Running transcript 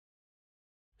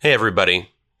Hey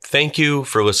everybody, thank you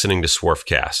for listening to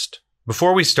Swarfcast.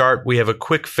 Before we start, we have a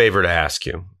quick favor to ask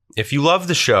you. If you love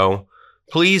the show,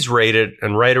 please rate it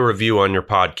and write a review on your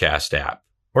podcast app.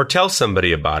 Or tell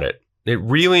somebody about it. It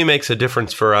really makes a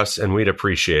difference for us and we'd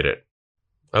appreciate it.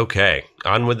 Okay,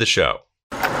 on with the show.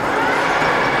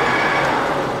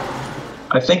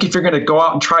 I think if you're going to go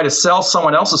out and try to sell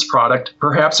someone else's product,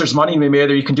 perhaps there's money to be made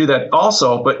there. You can do that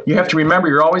also, but you have to remember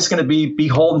you're always going to be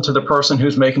beholden to the person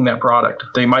who's making that product.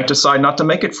 They might decide not to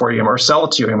make it for you or sell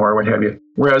it to you anymore, or what have you.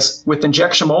 Whereas with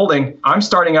injection molding, I'm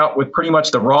starting out with pretty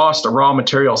much the rawest of raw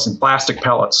materials in plastic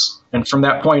pellets. And from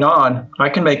that point on, I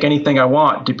can make anything I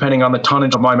want depending on the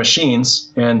tonnage of my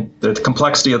machines and the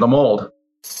complexity of the mold.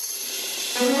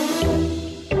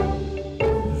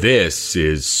 This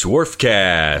is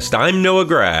Swarfcast. I'm Noah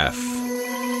Graff.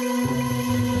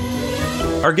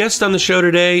 Our guest on the show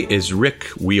today is Rick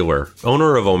Wheeler,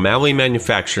 owner of O'Malley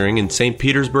Manufacturing in St.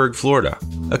 Petersburg, Florida,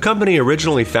 a company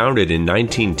originally founded in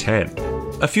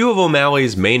 1910. A few of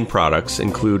O'Malley's main products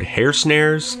include hair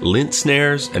snares, lint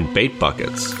snares, and bait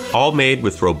buckets, all made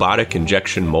with robotic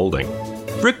injection molding.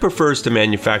 Rick prefers to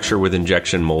manufacture with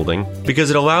injection molding because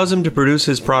it allows him to produce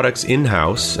his products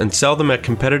in-house and sell them at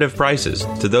competitive prices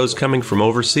to those coming from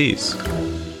overseas.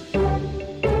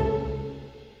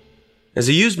 As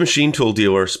a used machine tool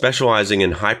dealer specializing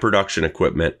in high production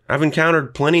equipment, I've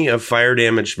encountered plenty of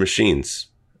fire-damaged machines.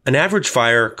 An average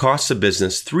fire costs a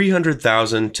business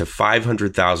 $300,000 to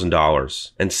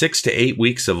 $500,000 and 6 to 8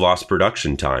 weeks of lost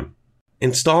production time.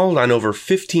 Installed on over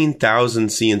 15,000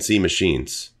 CNC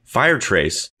machines,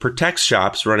 FireTrace protects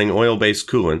shops running oil-based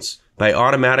coolants by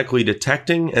automatically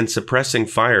detecting and suppressing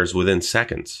fires within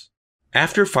seconds.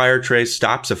 After FireTrace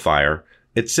stops a fire,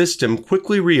 its system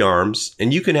quickly rearms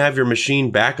and you can have your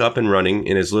machine back up and running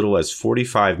in as little as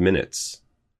 45 minutes.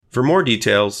 For more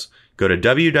details, go to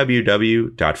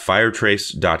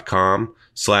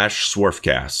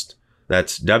www.firetrace.com/swarfcast.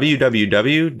 That's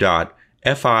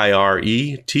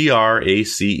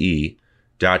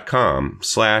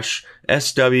www.firetrace.com/SWARFCAST.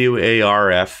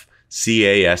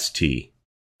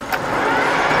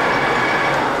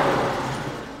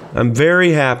 I'm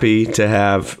very happy to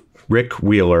have Rick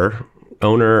Wheeler,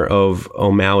 owner of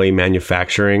O'Malley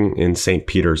Manufacturing in St.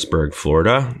 Petersburg,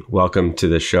 Florida. Welcome to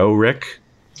the show, Rick.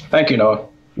 Thank you, Noah.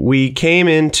 We came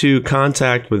into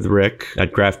contact with Rick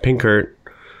at Graff Pinkert,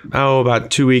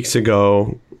 about 2 weeks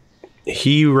ago.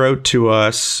 He wrote to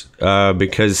us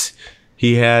because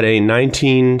he had a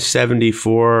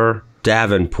 1974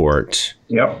 Davenport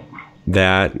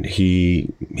that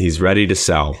he's ready to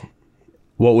sell.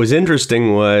 What was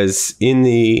interesting was in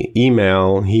the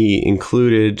email, he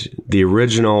included the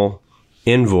original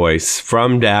invoice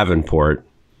from Davenport.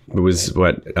 It was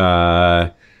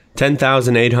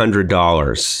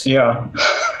 $10,800. Yeah.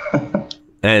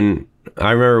 And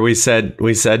I remember we said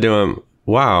to him,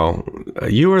 wow,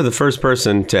 you were the first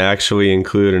person to actually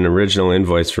include an original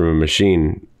invoice from a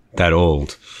machine that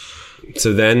old.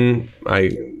 So then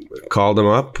I called him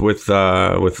up with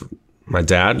my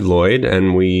dad, Lloyd,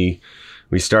 and we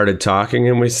started talking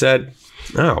and we said,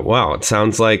 oh, wow, it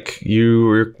sounds like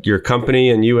your company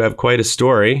and you have quite a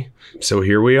story. So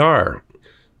here we are.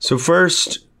 So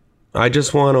first, I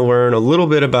just want to learn a little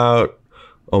bit about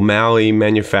O'Malley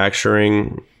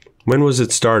Manufacturing. When was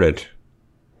it started?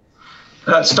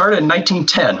 It started in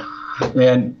 1910,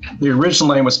 and the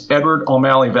original name was Edward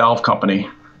O'Malley Valve Company.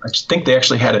 I think they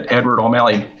actually had it Edward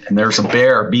O'Malley, and there's a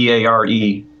Bear,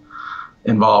 B-A-R-E,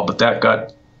 involved, but that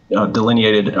got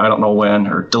delineated, I don't know when,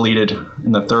 or deleted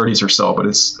in the 30s or so, but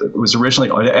it was originally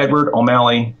Edward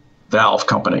O'Malley Valve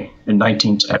Company in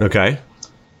 1910. Okay.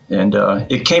 And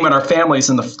it came in our families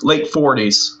in the late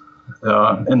 40s,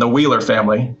 in the Wheeler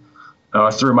family,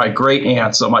 through my great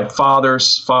aunt. So my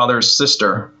father's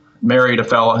sister married a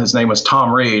fellow, his name was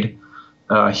Tom Reed.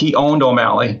 He owned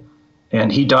O'Malley,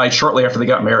 and he died shortly after they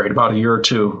got married, about a year or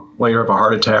two later of a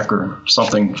heart attack or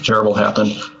something terrible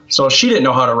happened. So she didn't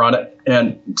know how to run it.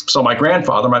 And so my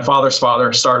father's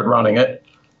father, started running it.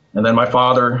 And then my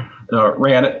father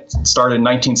ran it, started in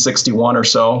 1961 or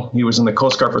so. He was in the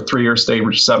Coast Guard for 3 years, stayed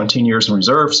 17 years in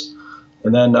reserves.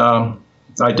 And then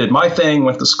I did my thing,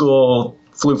 went to school,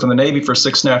 flew from the Navy for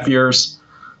 6.5 years.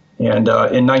 And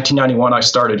in 1991, I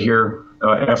started here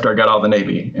after I got out of the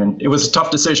Navy. And it was a tough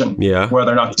decision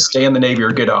whether or not to stay in the Navy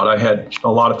or get out. I had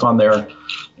a lot of fun there.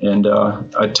 And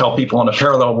I tell people in a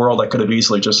parallel world, I could have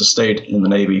easily just stayed in the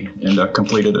Navy and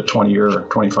completed a 20-year or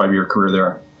 25-year career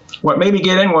there. What made me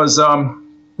get in was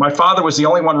my father was the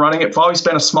only one running it. It's always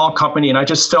been a small company, and I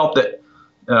just felt that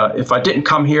if I didn't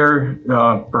come here,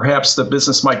 perhaps the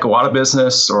business might go out of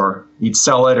business, or he'd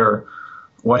sell it, or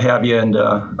what have you. And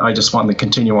I just wanted to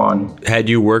continue on. Had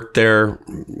you worked there,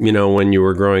 when you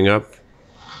were growing up?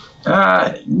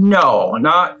 No,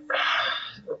 not.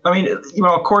 I mean,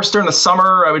 of course, during the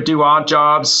summer, I would do odd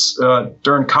jobs.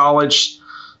 During college,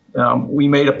 we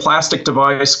made a plastic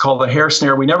device called the hair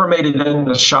snare. We never made it in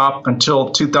the shop until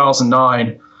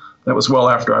 2009. That was well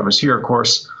after I was here, of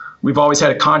course. We've always had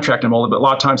a contract in molded, but a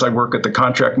lot of times I work at the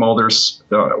contract molders,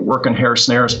 working hair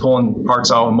snares, pulling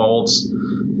parts out of molds.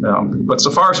 But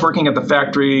so far as working at the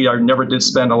factory, I never did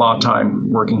spend a lot of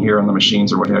time working here on the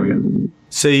machines or what have you.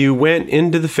 So you went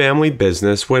into the family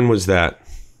business. When was that?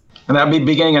 And that would be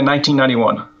beginning in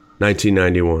 1991.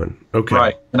 1991. Okay.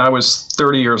 Right. And I was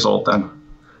 30 years old then.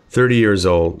 30 years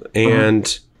old.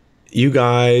 And you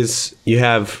guys, you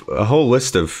have a whole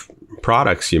list of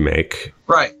products you make.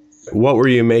 Right. What were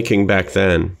you making back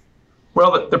then?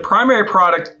 Well, the primary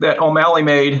product that O'Malley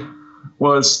made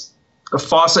was the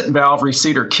faucet and valve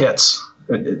receiver kits.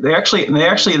 They actually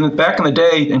back in the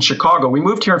day in Chicago, we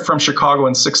moved here from Chicago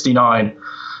in '69.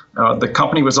 The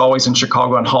company was always in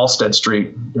Chicago on Halsted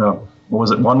Street. What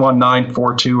was it,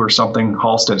 11942 or something,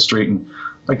 Halsted Street? And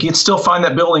like you'd still find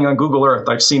that building on Google Earth.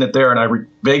 I've seen it there, and I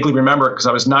vaguely remember it because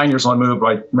I was 9 years old when I moved.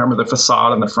 I remember the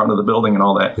facade in the front of the building and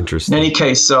all that. Interesting. In any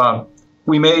case,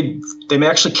 they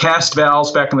actually cast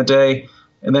valves back in the day,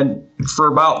 and then for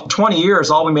about 20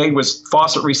 years, all we made was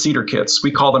faucet receiver kits.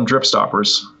 We called them drip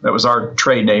stoppers. That was our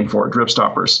trade name for it, drip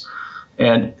stoppers.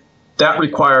 And that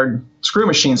required screw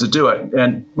machines to do it.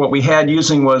 And what we had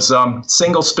using was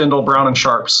single spindle Brown &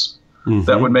 Sharps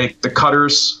that would make the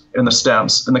cutters and the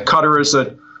stems. And the cutter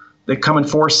they come in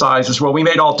 4 sizes. Well, we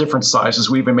made all different sizes.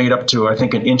 We even made up to, I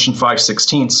think, 1 inch and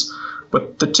 5/16.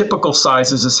 But the typical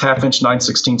sizes is 1/2 inch,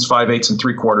 9/16, 5/8, and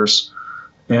 3/4.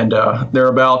 And they're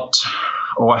about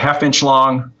a 1/2 inch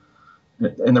long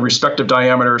in the respective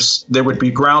diameters. They would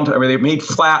be they made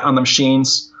flat on the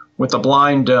machines with a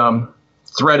blind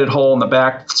threaded hole in the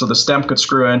back so the stem could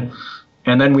screw in.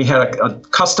 And then we had a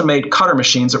custom-made cutter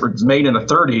machines that were made in the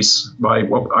 30s by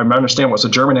what I understand was a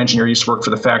German engineer who used to work for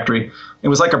the factory. It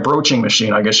was like a broaching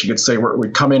machine, I guess you could say, where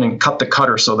we'd come in and cut the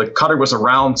cutter. So the cutter was a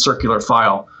round circular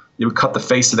file. You would cut the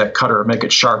face of that cutter, make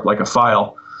it sharp like a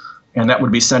file, and that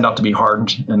would be sent out to be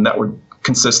hardened, and that would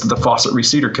consist of the faucet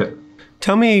receiver kit.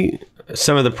 Tell me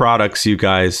some of the products you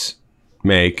guys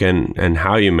make and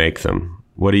how you make them.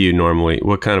 What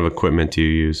kind of equipment do you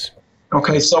use?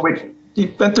 Okay, so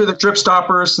we've been through the drip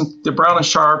stoppers and the Brown &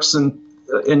 Sharps, and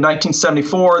in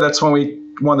 1974, that's when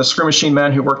one of the screw machine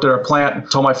men who worked at our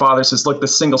plant told my father, says, look,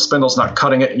 this single spindle's not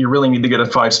cutting it. You really need to get a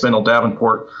 5-spindle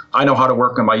Davenport. I know how to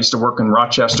work them. I used to work in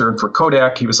Rochester and for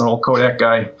Kodak. He was an old Kodak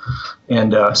guy.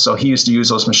 And so he used to use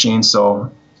those machines.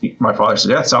 So my father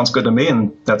said, yeah, it sounds good to me.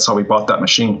 And that's how we bought that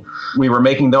machine. We were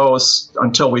making those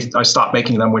until I stopped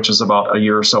making them, which is about a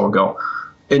year or so ago.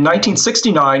 In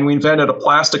 1969, we invented a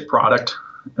plastic product.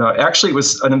 Actually,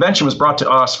 an invention was brought to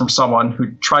us from someone who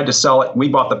tried to sell it. We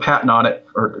bought the patent on it,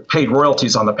 or paid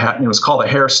royalties on the patent. It was called a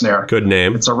hair snare. Good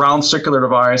name. It's a round circular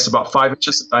device, about 5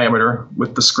 inches in diameter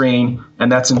with the screen,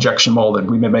 and that's injection molded.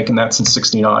 We've been making that since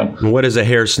 '69. And what does a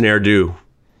hair snare do?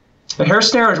 The hair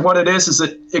snare, what it is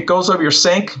it goes over your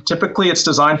sink. Typically, it's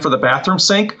designed for the bathroom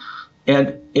sink,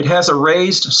 and it has a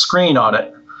raised screen on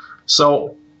it.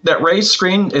 So that raised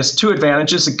screen has 2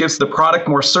 advantages. It gives the product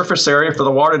more surface area for the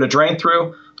water to drain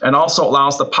through, and also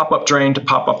allows the pop-up drain to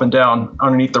pop up and down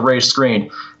underneath the raised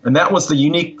screen. And that was the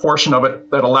unique portion of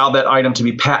it that allowed that item to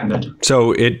be patented.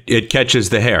 So it catches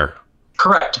the hair?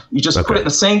 Correct. You just put it in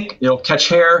the sink, it'll catch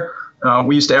hair.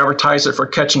 We used to advertise it for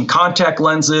catching contact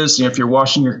lenses. If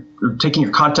you're taking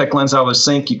your contact lens out of the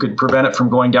sink, you could prevent it from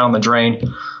going down the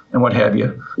drain and what have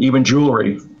you. Even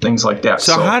jewelry, things like that.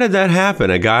 So how did that happen?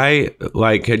 A guy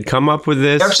had come up with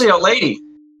this? Actually, a lady.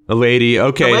 A lady.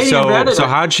 Okay. The lady so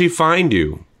how'd she find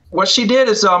you? What she did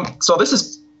is, so this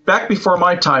is back before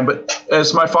my time, but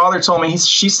as my father told me,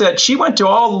 she said she went to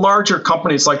all larger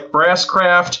companies like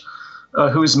Brasscraft,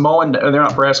 who's mowing. They're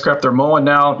not Brasscraft, they're mowing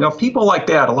now. People like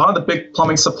that, a lot of the big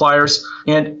plumbing suppliers,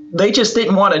 and they just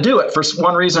didn't want to do it for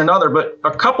one reason or another. But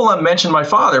a couple of them mentioned my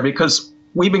father because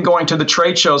we've been going to the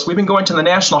trade shows. We've been going to the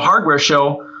National Hardware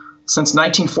Show since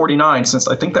 1949, since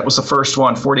I think that was the first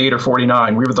one, 48 or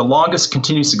 49. We were the longest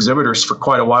continuous exhibitors for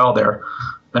quite a while there.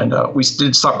 And we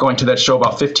did stop going to that show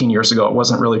about 15 years ago. It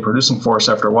wasn't really producing for us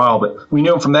after a while, but we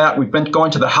knew him from that. We've been going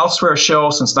to the Houseware Show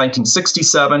since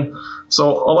 1967. So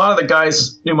a lot of the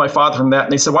guys knew my father from that.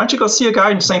 And they said, why don't you go see a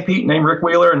guy in St. Pete named Rick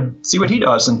Wheeler and see what he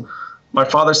does? And my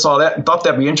father saw that and thought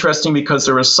that'd be interesting because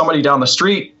there was somebody down the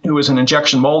street who was an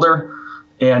injection molder.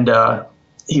 And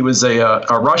he was a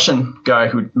Russian guy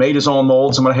who made his own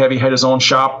molds and what have you, had his own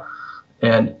shop.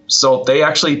 And so they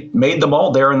actually made the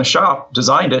mold there in the shop,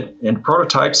 designed it and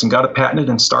prototypes and got it patented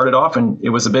and started off, and it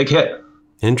was a big hit.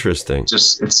 Interesting.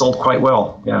 It sold quite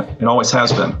well. Yeah, it always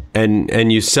has been.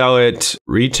 And you sell it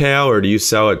retail, or do you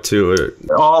sell it to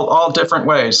all different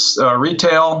ways?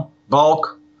 Retail,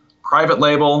 bulk, private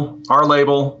label, our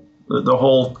label, the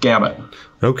whole gamut.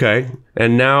 Okay.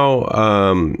 And now,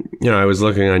 I was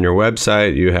looking on your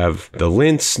website. You have the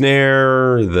lint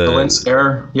snare, the lint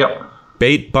snare. Yep.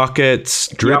 Bait buckets,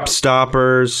 drip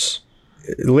stoppers.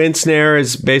 Lint snare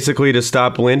is basically to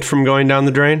stop lint from going down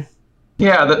the drain?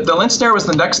 Yeah, the lint snare was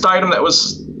the next item that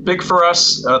was big for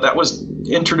us. That was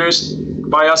introduced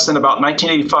by us in about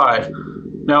 1985.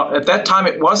 Now, at that time,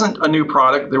 it wasn't a new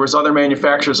product. There was other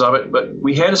manufacturers of it, but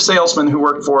we had a salesman who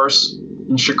worked for us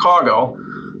in Chicago,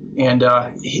 and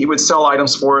he would sell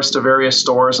items for us to various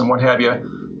stores and what have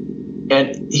you.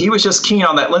 And he was just keen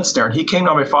on that lint snare. And he came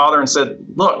to my father and said,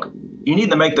 "Look, you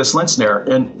need to make this lint snare."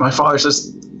 And my father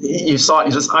says, "You saw it."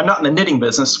 He says, "I'm not in the knitting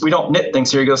business. We don't knit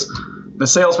things here." He goes, the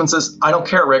salesman says, "I don't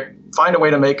care, Rick. Find a way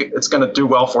to make it. It's going to do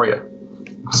well for you."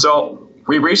 So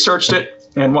we researched it,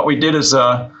 and what we did is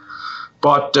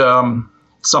bought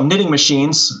some knitting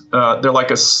machines. They're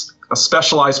like a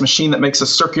specialized machine that makes a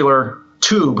circular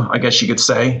tube, I guess you could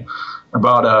say,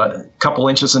 about a couple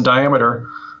inches in diameter,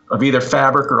 of either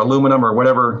fabric or aluminum or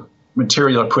whatever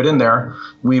material to put in there.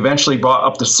 We eventually bought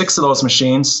up to 6 of those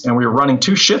machines, and we were running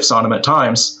 2 shifts on them at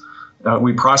times.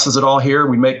 We process it all here.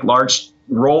 We make large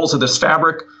rolls of this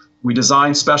fabric. We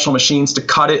design special machines to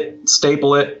cut it,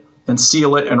 staple it, and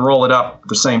seal it and roll it up at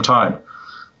the same time.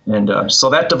 And so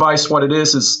that device, what it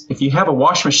is if you have a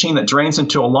wash machine that drains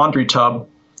into a laundry tub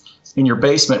in your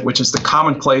basement, which is the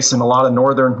commonplace in a lot of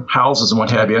northern houses and what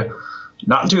have you,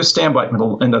 not into a standby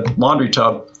in the laundry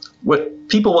tub. What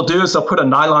people will do is they'll put a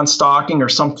nylon stocking or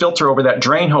some filter over that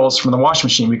drain hose from the wash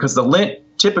machine, because the lint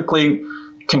typically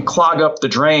can clog up the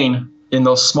drain in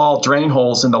those small drain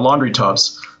holes in the laundry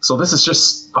tubs. So this is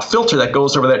just a filter that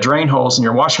goes over that drain hose in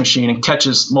your wash machine and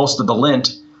catches most of the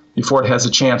lint before it has a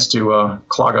chance to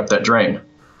clog up that drain.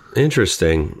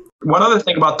 Interesting. One other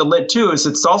thing about the lint, too, is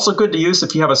it's also good to use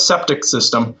if you have a septic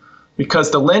system, because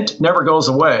the lint never goes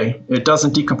away. It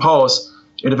doesn't decompose.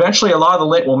 Eventually, a lot of the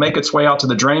lint will make its way out to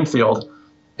the drain field.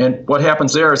 And what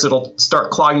happens there is it'll start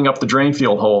clogging up the drain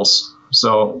field holes.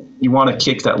 So you want to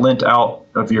keep that lint out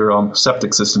of your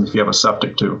septic system if you have a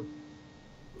septic, too.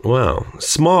 Wow.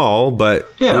 Small, but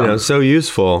so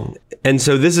useful. And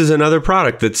so this is another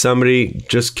product that somebody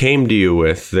just came to you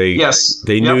with. They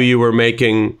knew you were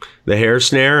making the hair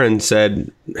snare and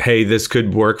said, "Hey, this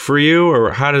could work for you," or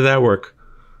how did that work?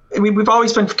 We've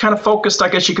always been kind of focused, I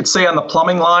guess you could say, on the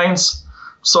plumbing lines.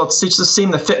 So it just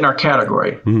seemed to fit in our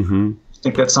category. Mm-hmm. I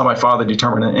think that's how my father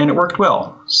determined it, and it worked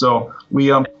well. So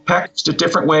we packaged it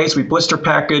different ways. We blister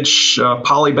package,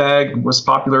 polybag was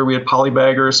popular. We had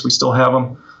polybaggers. We still have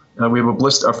them. We have a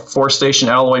 4-station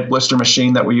alloy blister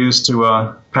machine that we use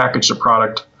to package the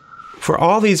product. For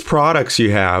all these products you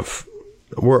have,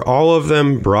 were all of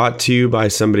them brought to you by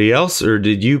somebody else, or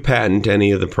did you patent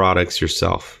any of the products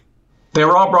yourself? They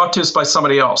were all brought to us by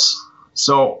somebody else.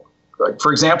 So,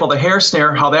 for example, the hair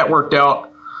snare, how that worked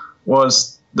out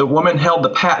was the woman held the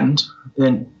patent,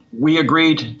 and we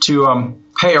agreed to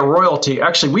pay a royalty.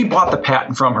 Actually, we bought the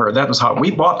patent from her. That was how we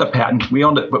bought the patent. We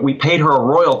owned it, but we paid her a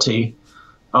royalty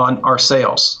on our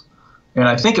sales. And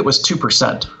I think it was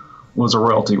 2% was a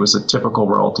royalty, was a typical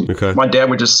royalty. Okay. My dad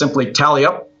would just simply tally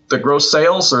up the gross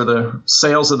sales or the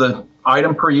sales of the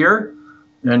item per year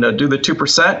and do the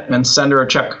 2% and send her a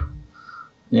check.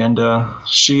 And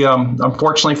she,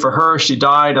 unfortunately for her, she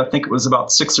died, I think it was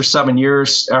about 6 or 7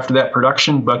 years after that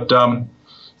production, but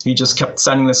he just kept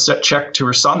sending this check to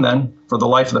her son then for the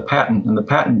life of the patent. And the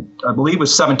patent, I believe,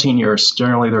 was 17 years.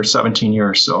 Generally, they're 17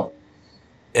 years, so.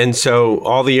 And so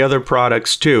all the other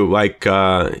products too, like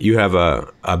you have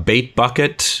a bait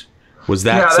bucket. Was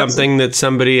that something that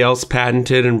somebody else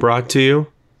patented and brought to you?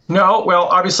 No, well,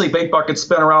 obviously bait bucket's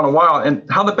been around a while, and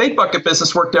how the bait bucket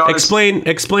business worked out.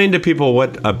 Explain to people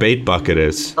what a bait bucket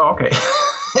is. Oh, okay.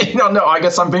 No, I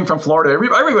guess I'm being from Florida.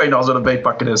 Everybody knows what a bait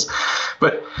bucket is.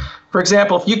 But for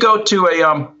example, if you go to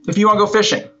if you want to go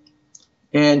fishing,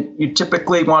 and you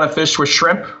typically want to fish with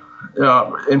shrimp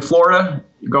in Florida,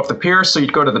 you go off the pier, so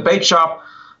you'd go to the bait shop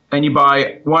and you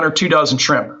buy 1 or 2 dozen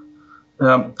shrimp.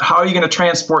 How are you going to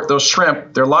transport those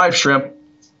shrimp, their live shrimp,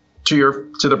 to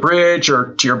the bridge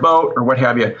or to your boat or what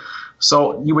have you?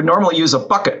 So you would normally use a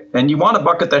bucket, and you want a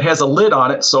bucket that has a lid on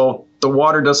it so the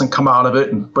water doesn't come out of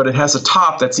it, but it has a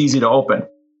top that's easy to open.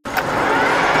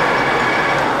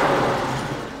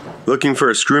 Looking for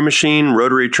a screw machine,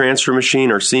 rotary transfer machine,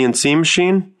 or CNC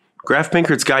machine? Graf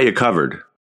Pinkert's got you covered.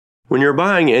 When you're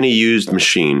buying any used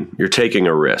machine, you're taking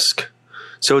a risk.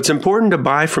 So it's important to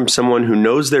buy from someone who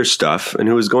knows their stuff and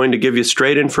who is going to give you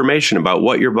straight information about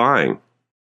what you're buying.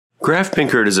 Graf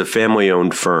Pinkert is a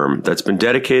family-owned firm that's been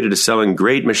dedicated to selling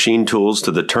great machine tools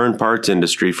to the turn parts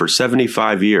industry for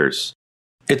 75 years.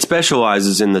 It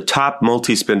specializes in the top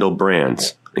multi-spindle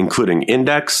brands, including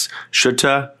Index,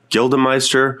 Schutte,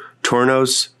 Gildemeister,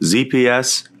 Tornos,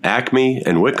 ZPS, Acme,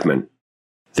 and Wickman.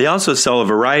 They also sell a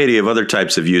variety of other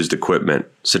types of used equipment,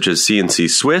 such as CNC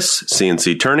Swiss,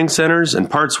 CNC turning centers, and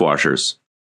parts washers.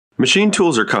 Machine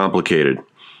tools are complicated.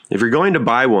 If you're going to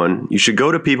buy one, you should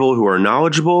go to people who are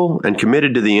knowledgeable and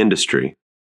committed to the industry.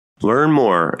 Learn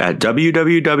more at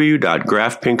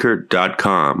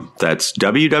www.grafpinkert.com. That's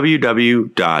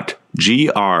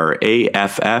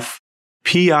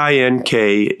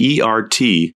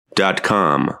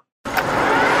www.grafpinkert.com.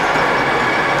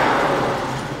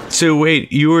 So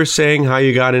wait, you were saying how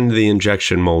you got into the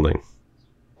injection molding?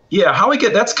 Yeah,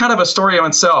 that's kind of a story in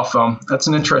itself. That's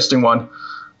an interesting one.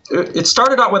 It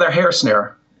started out with our hair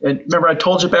snare. And remember, I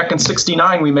told you back in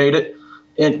 '69 we made it,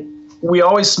 and we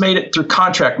always made it through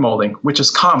contract molding, which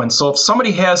is common. So if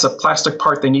somebody has a plastic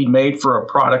part they need made for a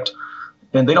product,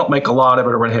 and they don't make a lot of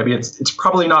it or what have you, it's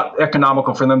probably not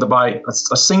economical for them to buy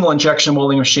a single injection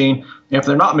molding machine. And if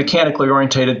they're not mechanically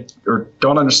orientated or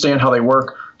don't understand how they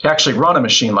work, to actually run a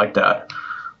machine like that.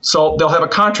 So they'll have a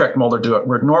contract molder do it,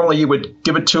 where normally you would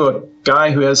give it to a guy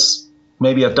who has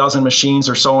maybe a dozen machines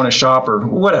or so in a shop or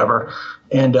whatever,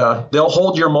 and they'll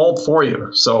hold your mold for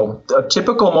you. So a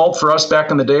typical mold for us back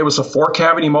in the day was a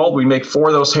 4-cavity mold. We make 4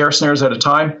 of those hair snares at a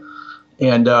time,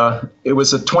 and it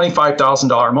was a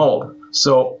 $25,000 mold.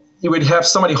 So you would have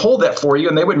somebody hold that for you,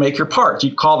 and they would make your part.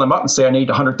 You'd call them up and say, I need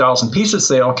 100,000 pieces.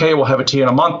 Say, okay, we'll have it to you in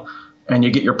a month, and you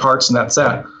get your parts, and that's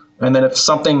that. And then if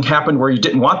something happened where you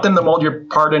didn't want them to mold your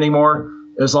part anymore,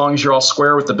 as long as you're all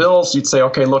square with the bills, you'd say,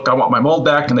 okay, look, I want my mold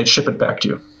back, and they'd ship it back to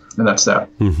you. And that's that.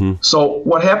 Mm-hmm. So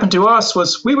what happened to us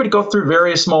was we would go through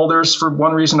various molders for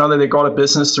one reason or another. They go out of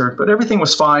business, but everything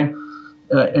was fine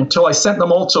until I sent the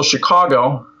mold to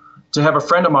Chicago to have a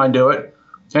friend of mine do it.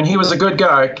 And he was a good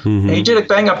guy. Mm-hmm. And he did a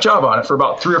bang-up job on it for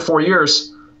about 3 or 4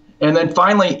 years. And then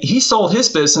finally, he sold his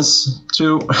business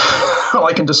to,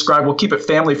 I can describe, we'll keep it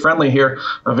family-friendly here,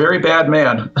 a very bad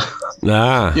man.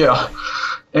 Ah. Yeah.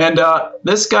 And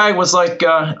this guy was like,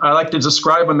 I like to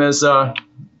describe him as,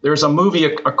 there's a movie,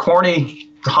 a corny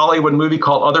Hollywood movie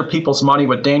called Other People's Money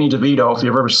with Danny DeVito, if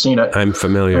you've ever seen it. I'm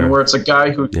familiar. And where it's a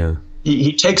guy who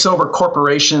he takes over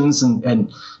corporations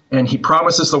and he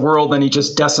promises the world, then he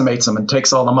just decimates them and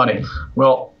takes all the money.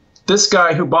 Well, this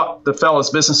guy who bought the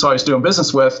fella's business I was doing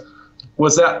business with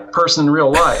was that person in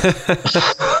real life.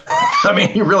 I mean,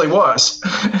 he really was.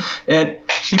 And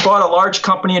he bought a large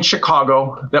company in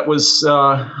Chicago that was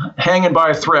hanging by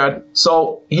a thread.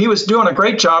 So he was doing a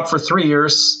great job for 3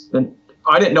 years. And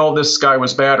I didn't know this guy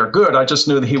was bad or good. I just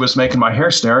knew that he was making my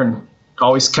hair snare and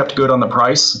always kept good on the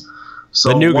price. So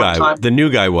the new guy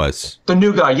was. The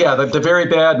new guy, yeah, the very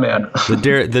bad man.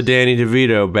 the Danny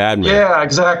DeVito bad man. Yeah,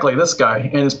 exactly. This guy.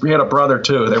 And he had a brother,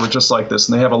 too. They were just like this.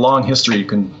 And they have a long history. You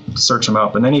can search them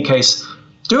up. In any case,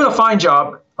 doing a fine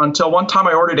job until one time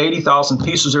I ordered 80,000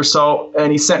 pieces or so,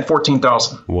 and he sent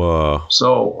 14,000. Whoa.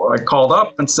 So I called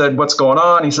up and said, what's going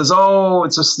on? He says, oh,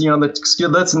 it's just, the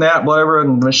skidlets and that, whatever,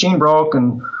 and the machine broke,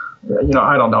 and,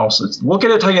 I don't know. So we'll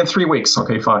get it to you in 3 weeks.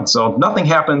 Okay, fine. So nothing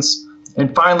happens.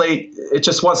 And finally, it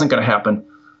just wasn't going to happen.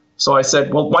 So I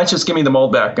said, well, why don't you just give me the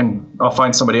mold back and I'll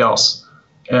find somebody else?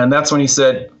 And that's when he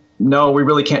said, no, we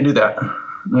really can't do that.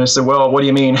 And I said, well, what do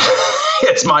you mean?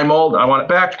 It's my mold. I want it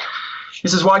back. He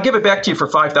says, well, I'll give it back to you for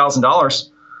 $5,000.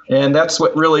 And that's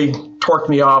what really torqued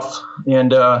me off.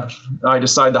 And I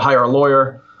decided to hire a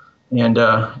lawyer and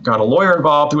got a lawyer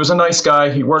involved. He was a nice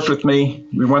guy. He worked with me.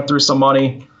 We went through some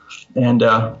money. And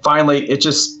finally, it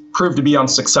just proved to be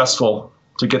unsuccessful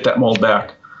to get that mold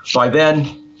back. By then,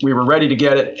 we were ready to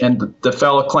get it, and the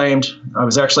fellow claimed, I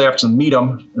was actually able to meet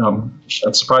him.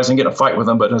 That's surprising to get a fight with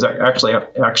him, but I was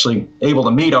actually able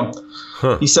to meet him.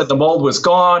 Huh. He said the mold was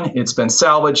gone, it's been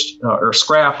salvaged or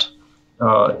scrapped,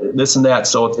 this and that,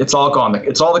 so it's all gone.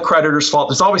 It's all the creditor's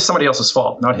fault. It's always somebody else's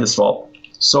fault, not his fault.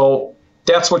 So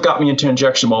that's what got me into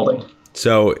injection molding.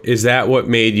 So is that what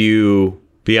made you,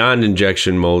 beyond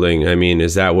injection molding,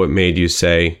 is that what made you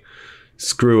say,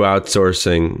 screw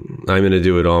outsourcing, I'm going to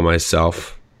do it all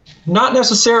myself? Not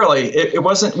necessarily. It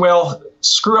wasn't,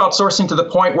 screw outsourcing to the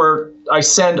point where I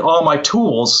send all my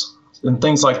tools and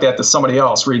things like that to somebody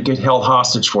else where you get held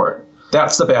hostage for it.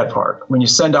 That's the bad part. When you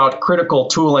send out critical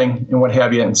tooling and what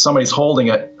have you, and somebody's holding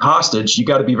it hostage, you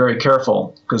got to be very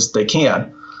careful because they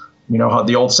can. You know how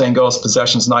the old saying goes,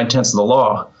 possession's 9/10 of the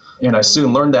law. And I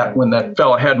soon learned that when that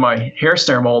fella had my hair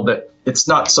snare mold, that it's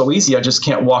not so easy. I just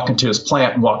can't walk into his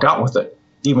plant and walk out with it,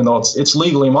 even though it's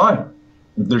legally mine.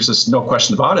 There's just no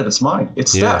question about it. It's mine.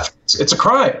 It's theft. It's a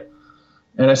crime.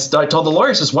 And I told the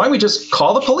lawyer, says, why don't we just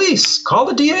call the police, call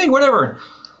the DA, whatever.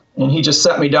 And he just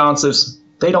sat me down and says,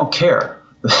 they don't care.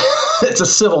 It's a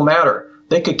civil matter.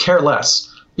 They could care less.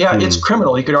 Yeah, it's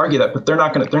criminal. You could argue that, but they're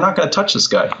not going to touch this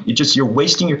guy. You're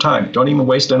wasting your time. Don't even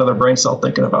waste another brain cell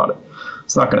thinking about it.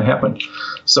 It's not going to happen.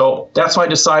 So that's why I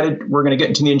decided we're going to get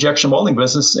into the injection molding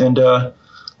business. And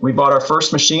we bought our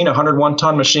first machine, a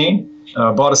 101-ton machine,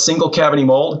 bought a single cavity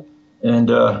mold and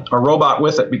a robot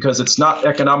with it, because it's not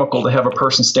economical to have a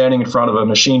person standing in front of a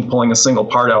machine pulling a single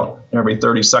part out every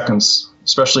 30 seconds,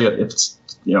 especially if it's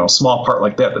a small part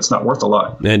like that that's not worth a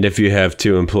lot. And if you have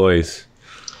 2 employees.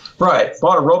 Right.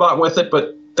 Bought a robot with it,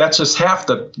 but that's just half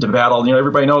the battle.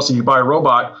 Everybody knows if you buy a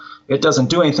robot, it doesn't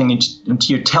do anything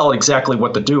until you tell it exactly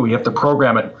what to do. You have to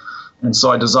program it. And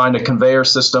so I designed a conveyor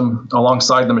system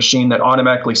alongside the machine that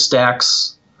automatically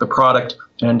stacks the product.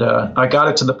 And I got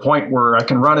it to the point where I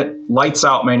can run it lights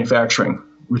out manufacturing,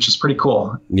 which is pretty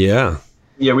cool. Yeah.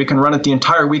 Yeah, we can run it the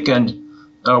entire weekend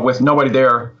with nobody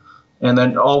there. And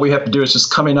then all we have to do is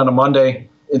just come in on a Monday.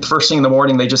 The first thing in the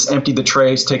morning, they just empty the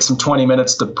trays, takes them 20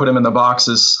 minutes to put them in the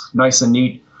boxes, nice and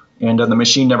neat. And the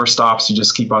machine never stops. You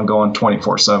just keep on going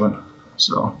 24/7.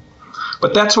 So,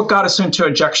 but that's what got us into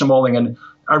injection molding. And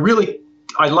I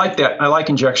like that. I like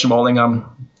injection molding.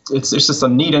 It's just a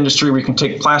neat industry where you can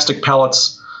take plastic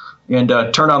pellets and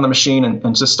turn on the machine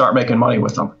and just start making money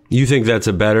with them. You think that's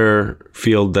a better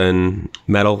field than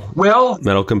metal? Well,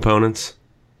 metal components?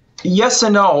 Yes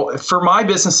and no. For my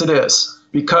business, it is.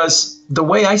 Because the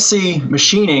way I see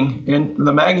machining in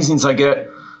the magazines I get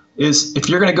is if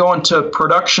you're going to go into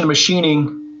production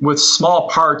machining with small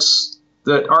parts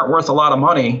that aren't worth a lot of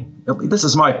money, this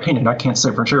is my opinion, I can't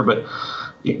say for sure, but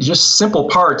just simple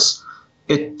parts,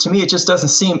 to me, it just doesn't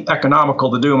seem economical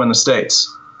to do them in the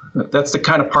States. That's the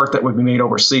kind of part that would be made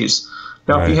overseas.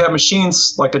 Now, right. If you have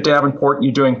machines like a Davenport and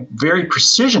you're doing very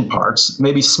precision parts,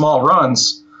 maybe small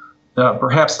runs,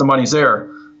 perhaps the money's there.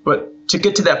 But to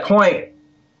get to that point,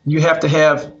 you have to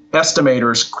have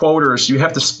estimators, quoters. You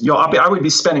have to. I would be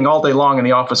spending all day long in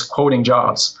the office quoting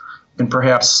jobs, and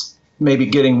perhaps maybe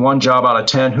getting 1 job out of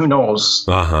 10. Who knows?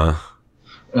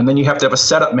 And then you have to have a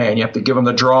setup man. You have to give them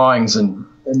the drawings and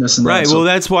this and that. Right. Well,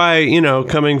 that's why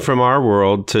coming from our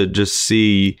world to just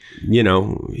see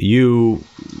you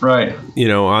right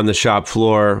on the shop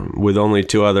floor with only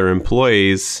 2 other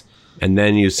employees, and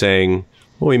then you saying,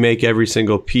 well, we make every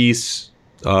single piece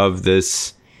of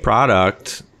this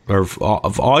product. Or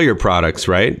of all your products,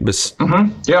 right?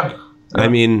 Yeah. I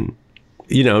mean,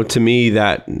 to me,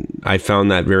 that I found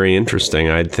that very interesting.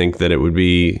 I'd think that it would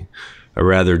be a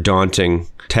rather daunting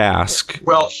task.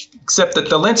 Well, except that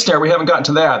the lint snare, we haven't gotten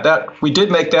to that. That we did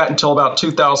make that until about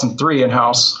 2003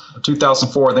 in-house,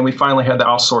 2004. Then we finally had to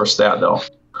outsource that, though.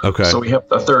 Okay. So we have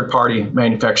a third party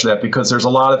manufacture that because there's a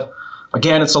lot of,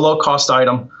 again, it's a low-cost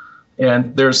item,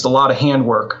 and there's a lot of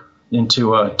handwork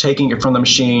into taking it from the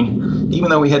machine. Even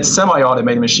though we had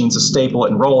semi-automated machines to staple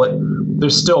it and roll it,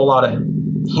 there's still a lot of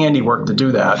handiwork to do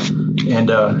that. And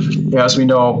as we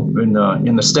know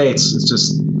in the States, it's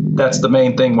just that's the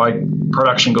main thing why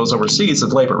production goes overseas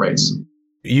is labor rates.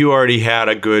 You already had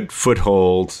a good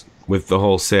foothold with the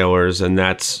wholesalers, and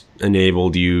that's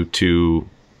enabled you to...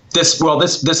 This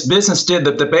business did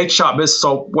the bait shop business.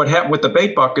 So what happened with the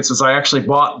bait buckets is I actually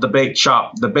bought the bait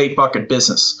shop, the bait bucket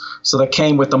business. So that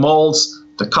came with the molds,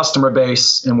 the customer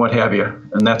base, and what have you.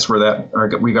 And that's where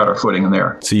we got our footing in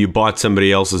there. So you bought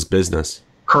somebody else's business.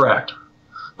 Correct.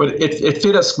 But it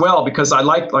fit us well because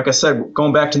like I said,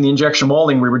 going back to the injection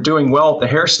molding, we were doing well at the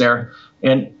hair snare.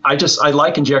 And I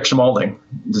like injection molding.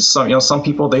 Some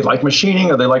people, they like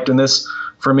machining or they like doing this.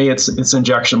 For me, it's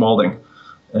injection molding.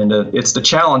 And it's the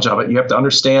challenge of it. You have to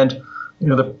understand,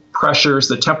 the pressures,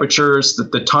 the temperatures, the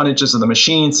tonnages of the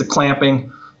machines, the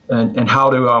clamping, and how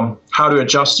to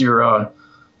adjust your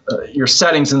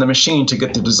settings in the machine to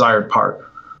get the desired part.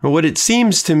 Well, what it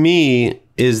seems to me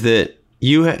is that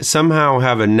you somehow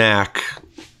have a knack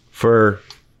for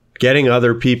getting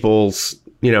other people's,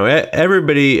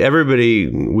 everybody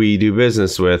we do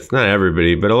business with, not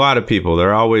everybody, but a lot of people,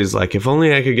 they're always like, if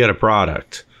only I could get a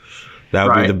product, that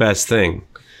would be the best thing.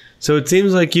 So it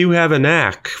seems like you have a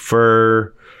knack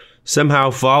for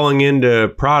somehow falling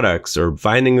into products or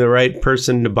finding the right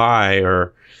person to buy.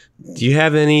 Or do you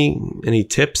have any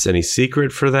tips, any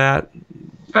secret for that?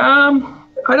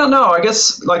 I don't know. I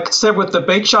guess, like I said, with the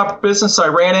bait shop business, I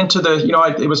ran into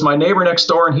it was my neighbor next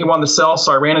door and he wanted to sell,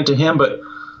 so I ran into him. But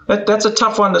that's a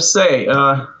tough one to say.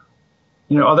 Other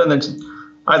than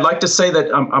I'd like to say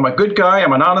that I'm a good guy.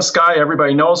 I'm an honest guy.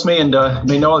 Everybody knows me, and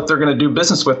they know that they're going to do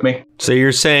business with me. So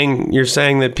you're saying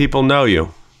that people know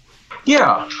you?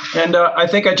 Yeah, and I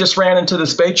think I just ran into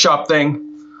this bait shop thing.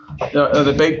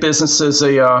 The bait business is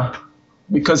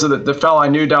because of the fellow I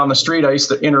knew down the street. I used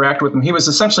to interact with him. He was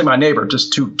essentially my neighbor,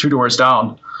 just two doors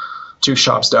down, 2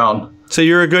 shops down. So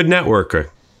you're a good networker.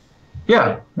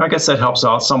 Yeah, I guess that helps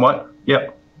out somewhat.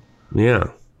 Yep.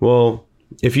 Yeah. Well,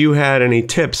 if you had any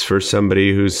tips for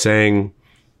somebody who's saying,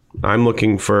 I'm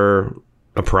looking for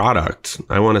a product,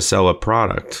 I want to sell a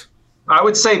product, I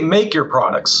would say make your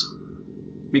products,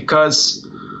 because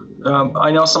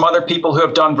I know some other people who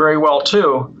have done very well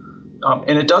too.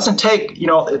 And it doesn't take,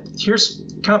 here's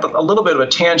kind of a little bit of a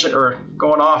tangent or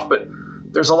going off, but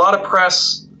there's a lot of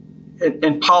press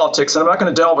in politics, and I'm not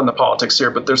going to delve into politics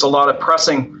here, but there's a lot of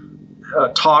pressing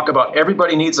talk about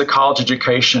everybody needs a college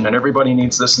education and everybody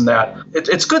needs this and that.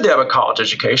 It's good to have a college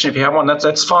education. If you have one,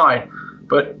 that's fine.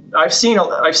 But I've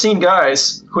seen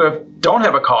guys who don't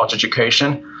have a college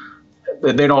education.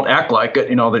 They don't act like it.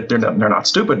 They're not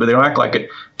stupid, but they don't act like it.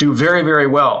 Do very, very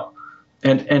well.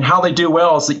 And how they do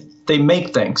well is they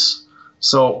make things.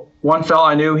 So one fellow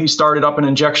I knew, he started up an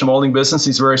injection molding business.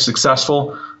 He's very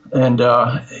successful. And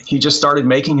he just started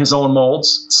making his own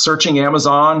molds, searching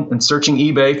Amazon and searching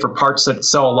eBay for parts that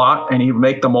sell a lot. And he would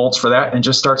make the molds for that and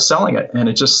just start selling it. And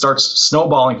it just starts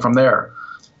snowballing from there.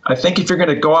 I think if you're going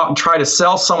to go out and try to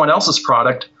sell someone else's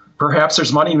product, perhaps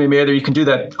there's money to be made there. You can do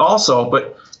that also.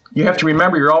 But you have to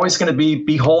remember, you're always going to be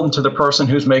beholden to the person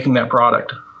who's making that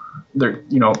product.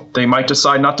 They might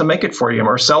decide not to make it for you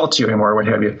or sell it to you or what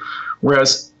have you.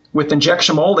 Whereas with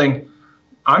injection molding,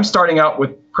 I'm starting out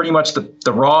with pretty much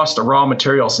the raw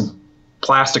materials and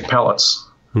plastic pellets.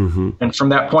 Mm-hmm. And from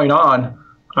that point on,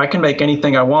 I can make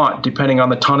anything I want depending on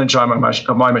the tonnage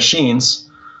of my machines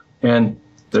and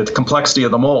the complexity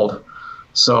of the mold.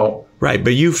 So right,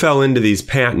 but you fell into these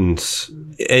patents,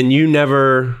 and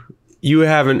you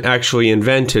haven't actually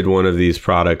invented one of these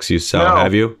products you sell,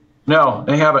 have you? No,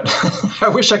 I haven't. I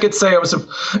wish I could say I was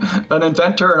an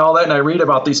inventor and all that. And I read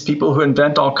about these people who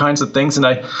invent all kinds of things. And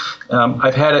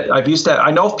I've used that. I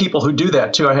know of people who do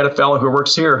that too. I had a fellow who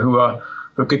works here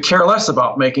who could care less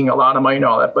about making a lot of money and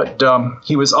all that. But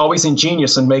he was always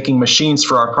ingenious in making machines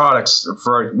for our products.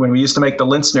 When we used to make the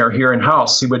lint snare here in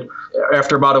house, he would,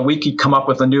 after about a week, he'd come up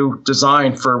with a new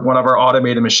design for one of our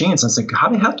automated machines. And I think, how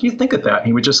the heck do you think of that? And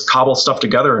he would just cobble stuff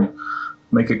together and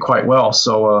make it quite well.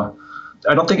 So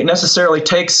I don't think it necessarily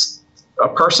takes a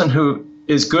person who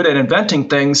is good at inventing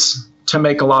things to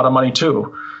make a lot of money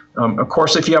too. Of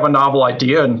course, if you have a novel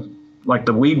idea and like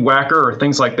the weed whacker or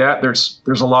things like that, there's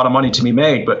a lot of money to be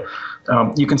made. But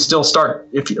you can still start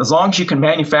as long as you can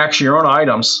manufacture your own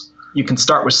items. You can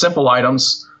start with simple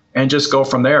items and just go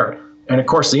from there. And of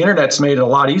course, the internet's made it a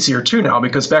lot easier too now,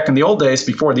 because back in the old days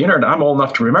before the internet, I'm old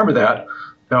enough to remember that,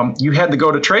 you had to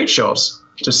go to trade shows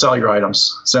to sell your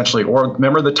items, essentially. Or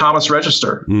remember the Thomas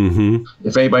Register. Mm-hmm.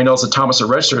 If anybody knows the Thomas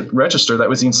Register, that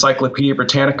was the Encyclopedia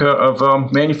Britannica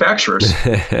of manufacturers.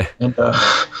 And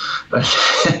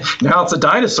now it's a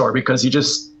dinosaur because you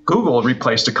just Google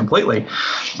replaced it completely.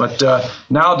 But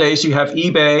nowadays you have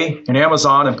eBay and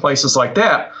Amazon and places like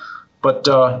that. But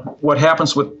what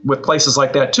happens with places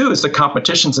like that too is the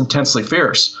competition's intensely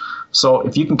fierce. So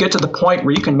if you can get to the point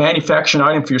where you can manufacture an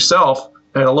item for yourself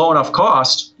at a low enough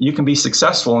cost, you can be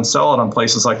successful and sell it on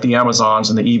places like the Amazons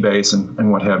and the eBays and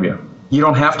what have you. You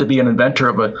don't have to be an inventor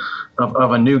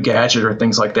of a new gadget or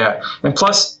things like that. And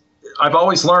plus, I've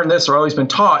always learned this, or always been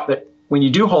taught, that when you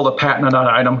do hold a patent on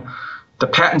an item, the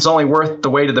patent's only worth the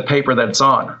weight of the paper that it's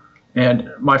on.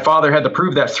 And my father had to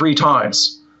prove that 3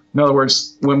 times. In other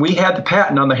words, when we had the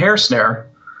patent on the hair snare,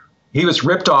 he was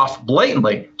ripped off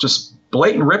blatantly, just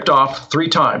blatant ripped off 3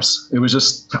 times. It was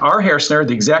just our hair snare,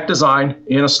 the exact design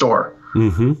in a store.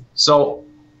 Mm-hmm. So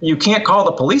you can't call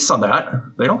the police on that.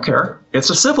 They don't care. It's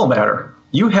a civil matter.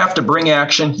 You have to bring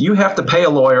action. You have to pay a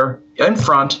lawyer in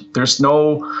front. There's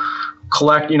no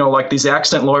collect, like these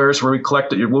accident lawyers where we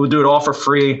collect it. We'll do it all for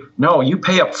free. No, you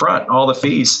pay up front all the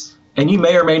fees. And you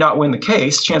may or may not win the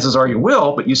case. Chances are you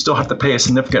will, but you still have to pay a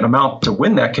significant amount to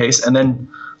win that case. And then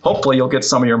hopefully you'll get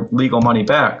some of your legal money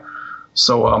back.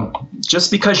 So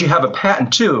just because you have a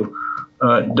patent too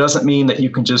doesn't mean that you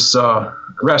can just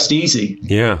rest easy.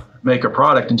 Yeah. Make a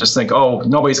product and just think, oh,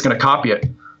 nobody's going to copy it.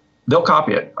 They'll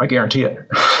copy it. I guarantee it.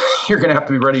 You're going to have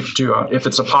to be ready to, if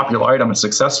it's a popular item and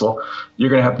successful, you're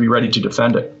going to have to be ready to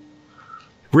defend it.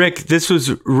 Rick, this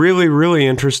was really, really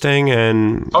interesting,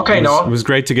 and it was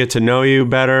great to get to know you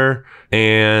better.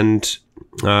 And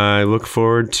I look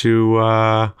forward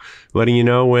to letting you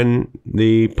know when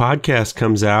the podcast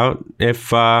comes out. If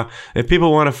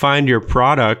people want to find your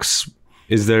products,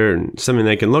 is there something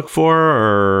they can look for?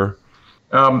 Or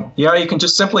you can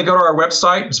just simply go to our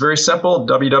website. It's very simple,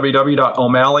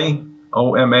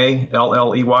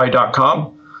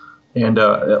 www.omalley.com. And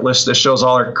this shows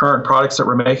all our current products that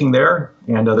we're making there.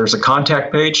 And there's a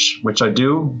contact page, which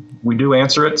we do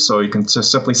answer it. So you can just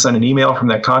simply send an email from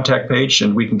that contact page,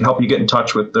 and we can help you get in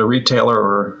touch with the retailer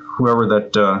or whoever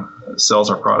that sells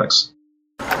our products.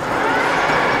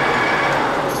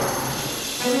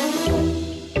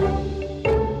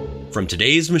 From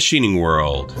Today's Machining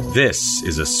World, this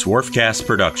is a Swarfcast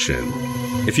production.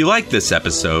 If you like this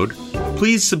episode,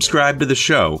 please subscribe to the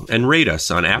show and rate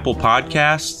us on Apple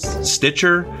Podcasts,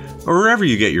 Stitcher, or wherever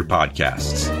you get your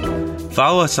podcasts.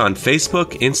 Follow us on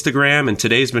Facebook, Instagram, and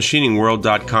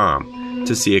todaysmachiningworld.com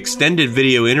to see extended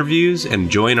video interviews and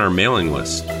join our mailing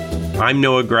list. I'm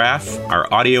Noah Graff.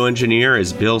 Our audio engineer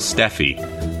is Bill Steffi.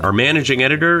 Our managing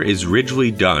editor is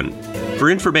Ridgely Dunn. For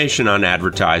information on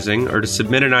advertising or to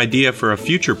submit an idea for a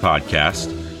future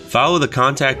podcast, follow the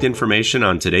contact information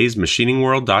on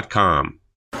todaysmachiningworld.com.